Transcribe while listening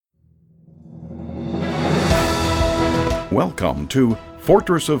Welcome to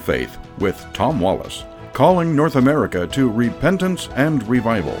Fortress of Faith with Tom Wallace, calling North America to repentance and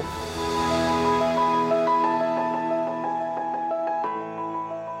revival.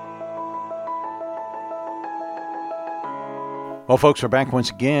 Well, folks, we're back once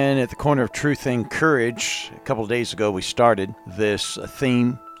again at the corner of truth and courage. A couple of days ago, we started this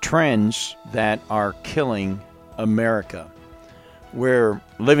theme, Trends That Are Killing America. We're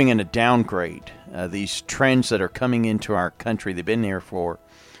living in a downgrade. These trends that are coming into our country, they've been here for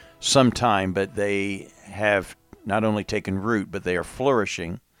some time, but they have not only taken root, but they are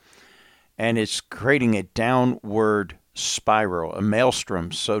flourishing. And it's creating a downward spiral, a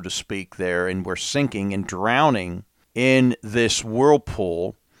maelstrom, so to speak, there. And we're sinking and drowning in this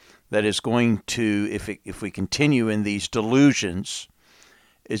whirlpool that is going to, if we continue in these delusions,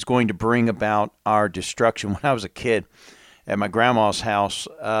 is going to bring about our destruction. When I was a kid at my grandma's house,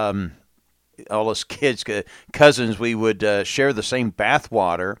 all us kids, cousins, we would share the same bath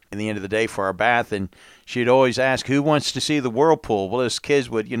water at the end of the day for our bath, and she'd always ask, "Who wants to see the whirlpool?" Well, us kids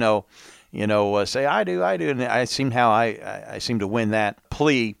would, say, "I do," and I seem to win that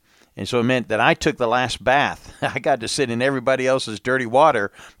plea. And so it meant that I took the last bath. I got to sit in everybody else's dirty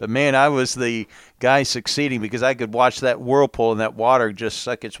water. But man, I was the guy succeeding because I could watch that whirlpool and that water just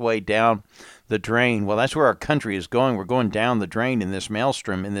suck its way down the drain. Well, that's where our country is going. We're going down the drain in this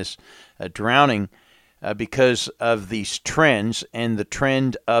maelstrom, in this drowning because of these trends and the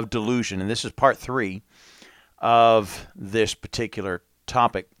trend of delusion. And this is part 3 of this particular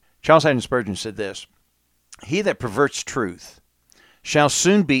topic. Charles Haddon Spurgeon said this: "He that perverts truth shall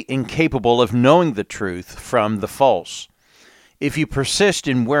soon be incapable of knowing the truth from the false. If you persist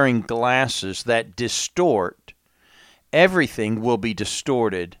in wearing glasses that distort, everything will be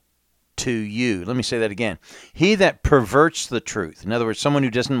distorted to you." Let me say that again. He that perverts the truth, in other words, someone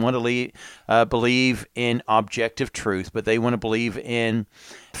who doesn't want to believe in objective truth, but they want to believe in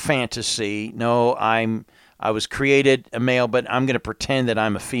fantasy. No, I was created a male, but I'm going to pretend that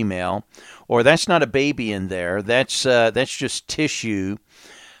I'm a female. Or that's not a baby in there. That's just tissue.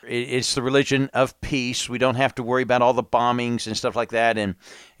 It's the religion of peace. We don't have to worry about all the bombings and stuff like that and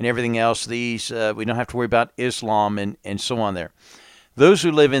everything else. We don't have to worry about Islam and so on there. Those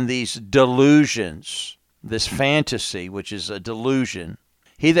who live in these delusions, this fantasy, which is a delusion,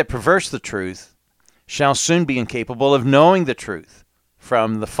 he that perverts the truth shall soon be incapable of knowing the truth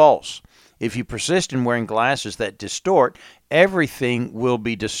from the false. If you persist in wearing glasses that distort, everything will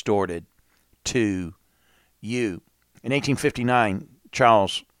be distorted to you. In 1859,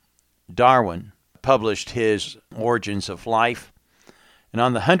 Charles Darwin published his Origins of Life. And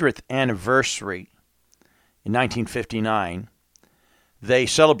on the 100th anniversary in 1959, they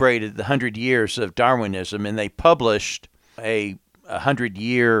celebrated the 100 years of Darwinism, and they published a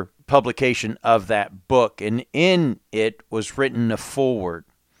 100-year publication of that book. And in it was written a foreword.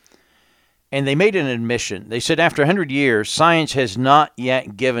 And they made an admission. They said, after 100 years, science has not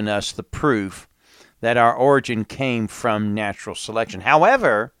yet given us the proof that our origin came from natural selection.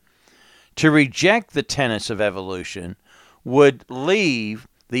 However, to reject the tenets of evolution would leave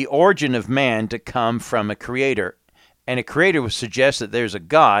the origin of man to come from a creator. And a creator would suggest that there's a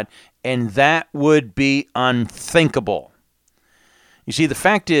God, and that would be unthinkable. You see, the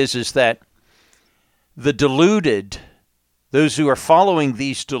fact is that the deluded, those who are following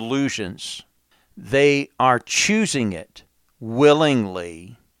these delusions, they are choosing it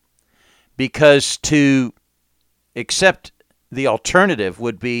willingly, because to accept the alternative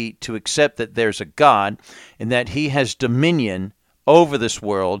would be to accept that there's a God and that he has dominion over this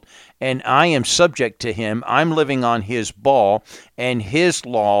world, and I am subject to him. I'm living on his ball, and his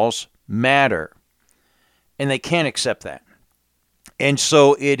laws matter. And they can't accept that. And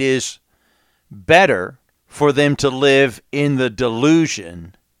so it is better for them to live in the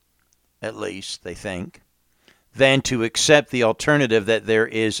delusion, at least they think, than to accept the alternative that there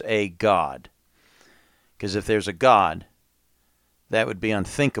is a God. Because if there's a God, that would be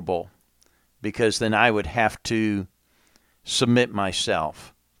unthinkable, because then I would have to submit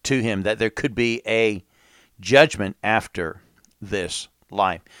myself to him, that there could be a judgment after this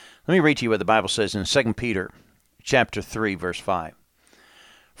life. Let me read to you what the Bible says in 2 Peter chapter 3, verse 5.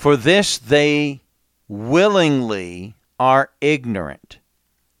 "For this they willingly are ignorant."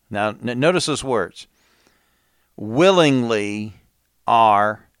 Now, notice those words. Willingly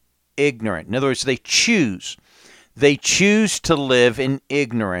are ignorant. In other words, they choose. They choose to live in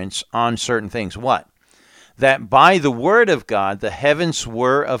ignorance on certain things. What? That by the word of God the heavens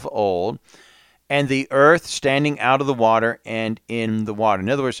were of old, and the earth standing out of the water and in the water. In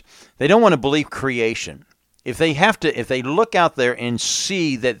other words, they don't want to believe creation. If they look out there and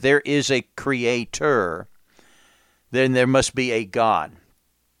see that there is a creator, then there must be a God.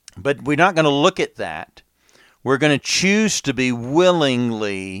 But we're not going to look at that. We're going to choose to be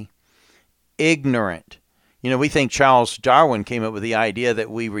willingly ignorant. We think Charles Darwin came up with the idea that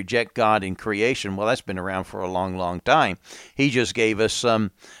we reject God in creation. Well, that's been around for a long, long time. He just gave us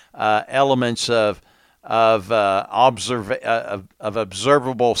some elements of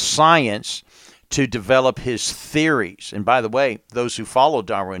observable science to develop his theories. And by the way, those who follow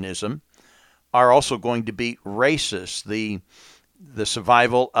Darwinism are also going to be racist. The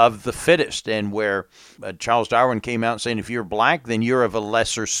survival of the fittest, and where Charles Darwin came out saying, if you're black, then you're of a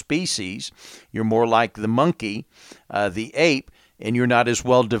lesser species. You're more like the monkey, the ape, and you're not as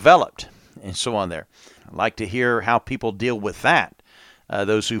well developed, and so on there. I'd like to hear how people deal with that.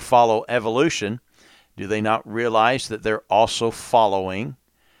 Those who follow evolution, do they not realize that they're also following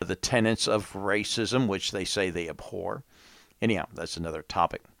the tenets of racism, which they say they abhor? Anyhow, that's another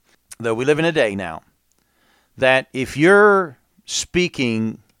topic. Though we live in a day now that if you're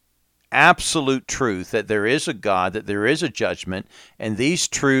speaking absolute truth, that there is a God, that there is a judgment, and these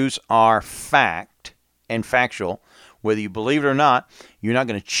truths are fact and factual, whether you believe it or not, you're not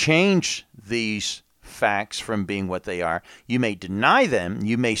going to change these facts from being what they are. You may deny them,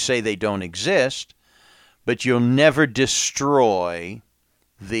 you may say they don't exist, but you'll never destroy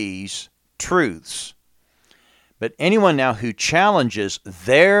these truths. But anyone now who challenges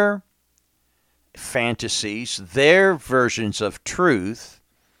their fantasies, their versions of truth,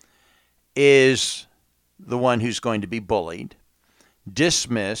 is the one who's going to be bullied,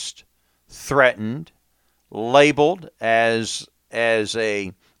 dismissed, threatened, labeled as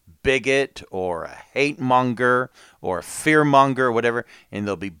a bigot or a hate monger or a fear monger or whatever, and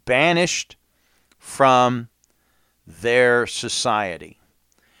they'll be banished from their society,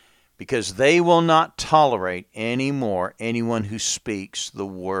 because they will not tolerate anymore anyone who speaks the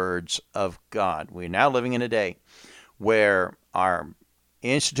words of God. We're now living in a day where our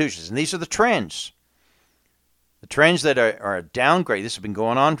institutions, and these are the trends that are a downgrade. This has been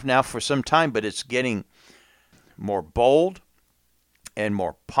going on now for some time, but it's getting more bold and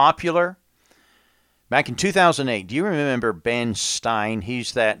more popular. Back in 2008, do you remember Ben Stein?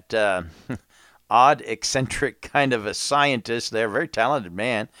 He's that odd, eccentric kind of a scientist there, very talented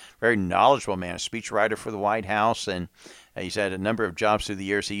man, very knowledgeable man, a speechwriter for the White House, and he's had a number of jobs through the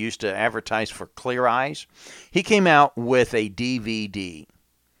years. He used to advertise for Clear Eyes. He came out with a DVD,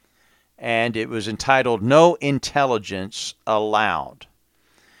 and it was entitled No Intelligence Allowed.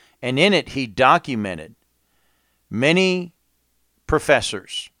 And in it, he documented many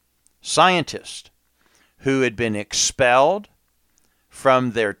professors, scientists, who had been expelled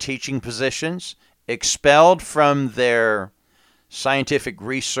from their teaching positions, expelled from their scientific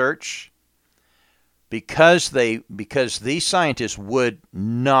research, because these scientists would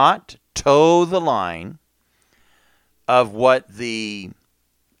not toe the line of what the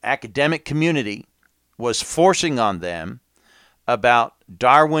academic community was forcing on them about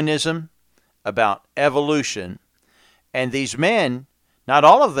Darwinism, about evolution. And these men, not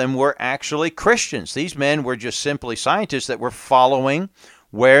all of them were actually Christians. These men were just simply scientists that were following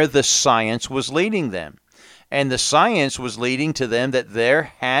where the science was leading them. And the science was leading to them that there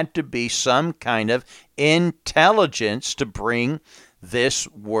had to be some kind of intelligence to bring this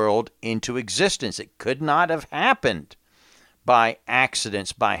world into existence. It could not have happened by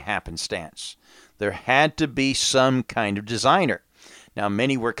accidents, by happenstance. There had to be some kind of designer. Now,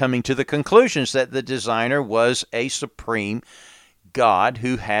 many were coming to the conclusions that the designer was a supreme God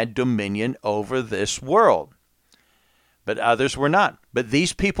who had dominion over this world. But others were not. But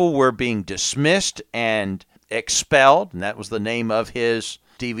these people were being dismissed and expelled, and that was the name of his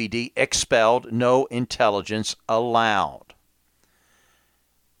DVD, Expelled, No Intelligence Allowed.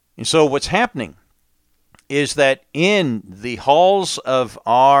 And so what's happening is that in the halls of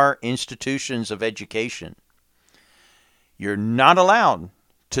our institutions of education, you're not allowed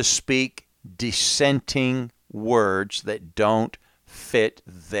to speak dissenting words that don't fit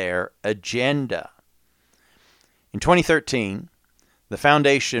their agenda. In 2013, the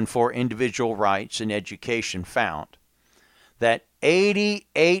Foundation for Individual Rights in Education found that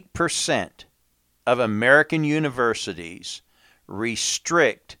 88% of American universities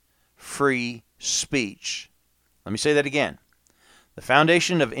restrict free speech. Let me say that again. The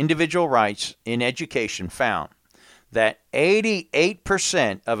Foundation of Individual Rights in Education found that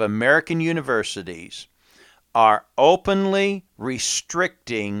 88% of American universities are openly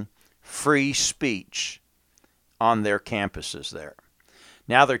restricting free speech on their campuses there.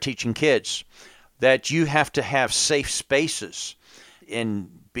 Now they're teaching kids that you have to have safe spaces and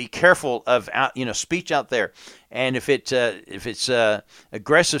be careful of speech out there. And if it's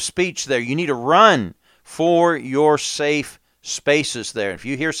aggressive speech there, you need to run for your safe spaces there. If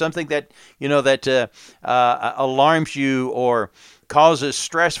you hear something that alarms you or causes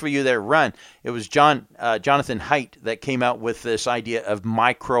stress for you there, run. It was Jonathan Haidt that came out with this idea of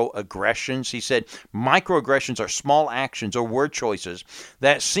microaggressions. He said microaggressions are small actions or word choices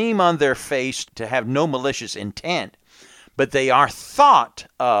that seem on their face to have no malicious intent, but they are thought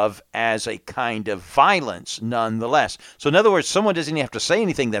of as a kind of violence nonetheless. So in other words, someone doesn't even have to say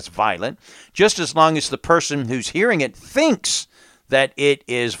anything that's violent, just as long as the person who's hearing it thinks that it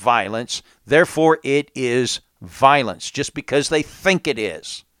is violence, therefore it is violence, just because they think it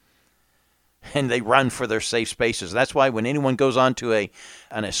is. And they run for their safe spaces. That's why when anyone goes on a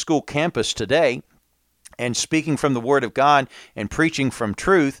school campus today and speaking from the Word of God and preaching from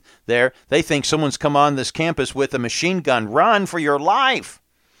truth there, they think someone's come on this campus with a machine gun. Run for your life.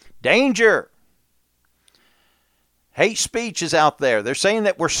 Danger. Hate speech is out there. They're saying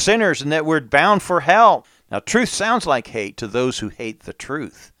that we're sinners and that we're bound for hell. Now, truth sounds like hate to those who hate the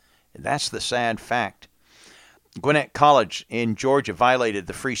truth. And that's the sad fact. Gwinnett College in Georgia violated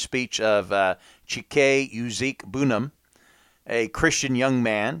the free speech of Chike Uzik Bunam, a Christian young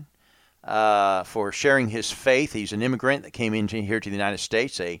man, for sharing his faith. He's an immigrant that came into here to the United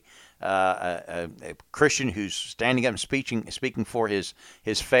States, a Christian who's standing up and speaking for his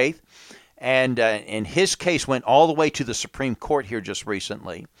faith. And his case went all the way to the Supreme Court here just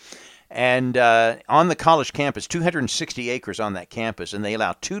recently. And on the college campus, 260 acres on that campus, and they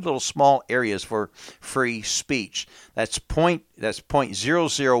allow two little small areas for free speech. That's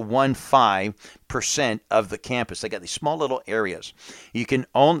 0.0015% of the campus. They got these small little areas.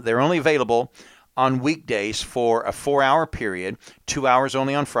 They're only available on weekdays for a 4-hour period, 2 hours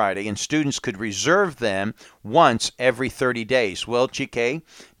only on Friday, and students could reserve them once every 30 days. Well, Chike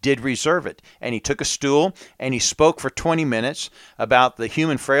did reserve it, and he took a stool and he spoke for 20 minutes about the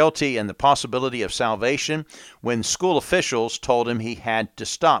human frailty and the possibility of salvation when school officials told him he had to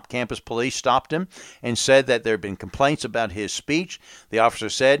stop. Campus police stopped him and said that there had been complaints about his speech. The officer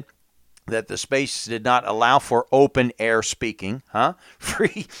said that the space did not allow for open air speaking, a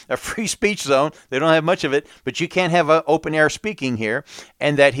free speech zone. They don't have much of it, but you can't have open air speaking here,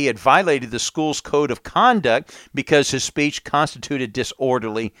 and that he had violated the school's code of conduct because his speech constituted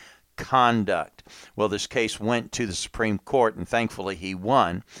disorderly conduct. Well, this case went to the Supreme Court, and thankfully he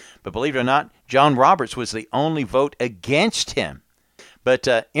won. But believe it or not, John Roberts was the only vote against him. But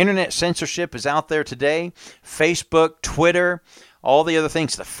internet censorship is out there today. Facebook, Twitter, all the other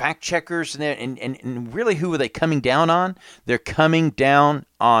things, the fact checkers, and really who are they coming down on? They're coming down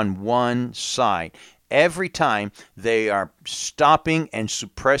on one side. Every time they are stopping and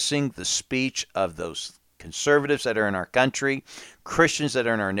suppressing the speech of those conservatives that are in our country, Christians that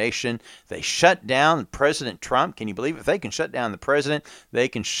are in our nation. They shut down President Trump. Can you believe it? If they can shut down the president, they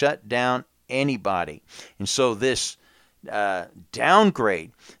can shut down anybody. And so this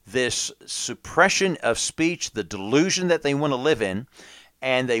downgrade, this suppression of speech, the delusion that they want to live in,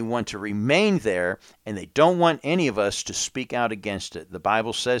 and they want to remain there, and they don't want any of us to speak out against it. The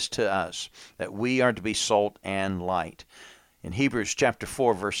Bible says to us that we are to be salt and light. In Hebrews chapter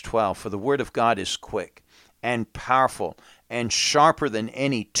 4, verse 12, for the word of God is quick and powerful and sharper than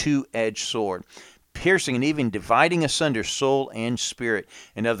any two-edged sword, piercing and even dividing asunder soul and spirit,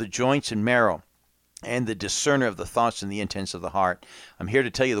 and of the joints and marrow, and the discerner of the thoughts and the intents of the heart. I'm here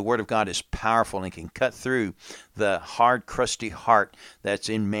to tell you the Word of God is powerful and can cut through the hard, crusty heart that's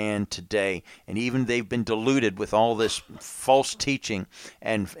in man today. And even they've been deluded with all this false teaching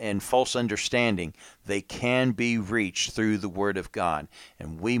and false understanding. They can be reached through the Word of God.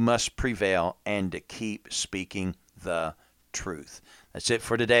 And we must prevail and to keep speaking the truth. That's it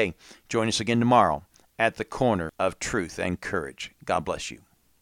for today. Join us again tomorrow at the corner of truth and courage. God bless you.